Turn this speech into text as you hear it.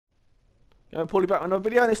Paulie back on another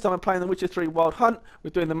video, and this time I'm playing the Witcher 3 Wild Hunt. We're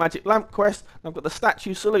doing the Magic Lamp quest, and I've got the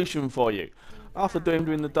statue solution for you. After doing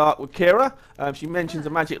in the dark with Kira, she mentions a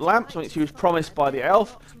magic lamp, something she was promised by the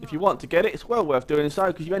elf. If you want to get it, it's well worth doing so,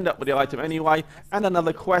 because you end up with the item anyway, and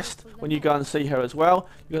another quest when you go and see her as well.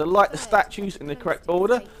 You've got to light the statues in the correct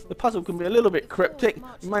order. The puzzle can be a little bit cryptic,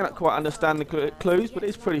 you may not quite understand the clues, but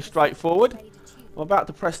it's pretty straightforward. I'm about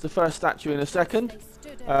to press the first statue in a second.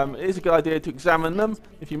 It is a good idea to examine them.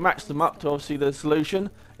 If you match them up to obviously the solution,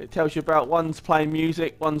 it tells you about one's playing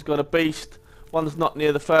music, one's got a beast, one's not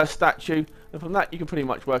near the first statue, and from that you can pretty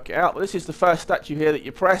much work it out. But this is the first statue here that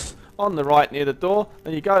you press on the right near the door,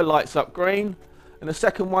 and you go, lights up green, and the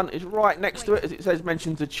second one is right next to it, as it says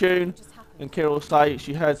mentions a tune, and Kira will say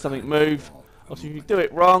she heard something move. Also, if you do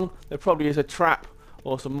it wrong, there probably is a trap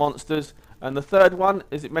or some monsters. And the third one,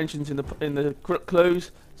 as it mentions in the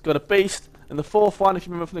clues, it's got a beast. And the fourth one, if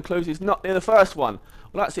you remember from the clues, is not near the first one.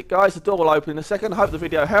 Well, that's it, guys. The door will open in a second. I hope the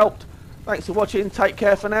video helped. Thanks for watching. Take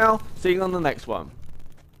care for now. See you on the next one.